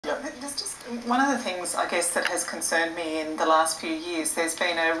there's just one of the things, I guess, that has concerned me in the last few years. There's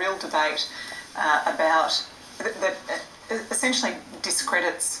been a real debate about that essentially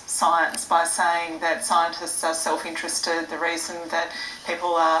discredits science by saying that scientists are self-interested. The reason that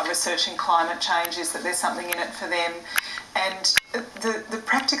people are researching climate change is that there's something in it for them. And the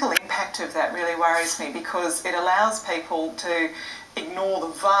practical impact of that really worries me, because it allows people to ignore the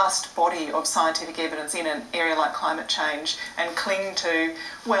vast body of scientific evidence in an area like climate change and cling to,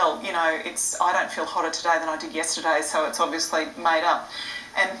 well, you know, I don't feel hotter today than I did yesterday, so it's obviously made up.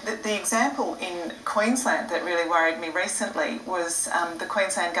 And the example in Queensland that really worried me recently was the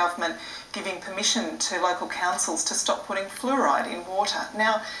Queensland Government giving permission to local councils to stop putting fluoride in water.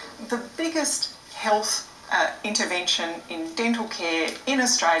 Now, the biggest health intervention in dental care in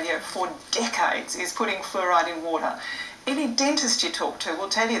Australia for decades is putting fluoride in water. Any dentist you talk to will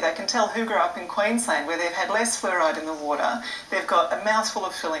tell you they can tell who grew up in Queensland, where they've had less fluoride in the water. They've got a mouthful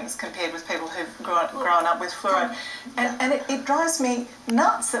of fillings compared with people who've grown up with fluoride. And it drives me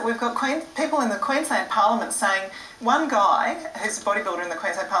nuts that we've got people in the Queensland Parliament saying, one guy who's a bodybuilder in the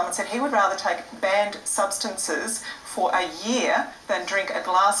Queensland Parliament said he would rather take banned substances for a year than drink a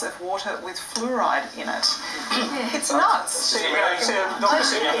glass of water with fluoride in it. It's nuts. Is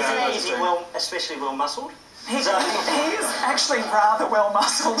he especially well-muscled? He is actually rather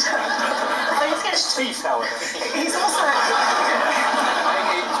well-muscled. He's got his teeth, however. He's also...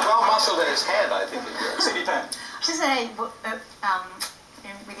 He's well-muscled in his head, I think. City Pan. Just say,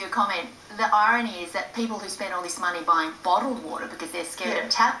 with your comment, the irony is that people who spend all this money buying bottled water because they're scared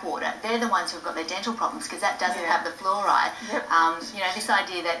of tap water, they're the ones who've got their dental problems, because that doesn't have the fluoride. You know, this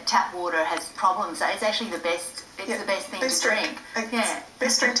idea that tap water has problems, it's actually the best. It's the best thing to drink.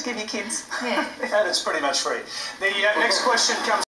 Best drink to give your kids. Yeah. And it's pretty much free. The next question comes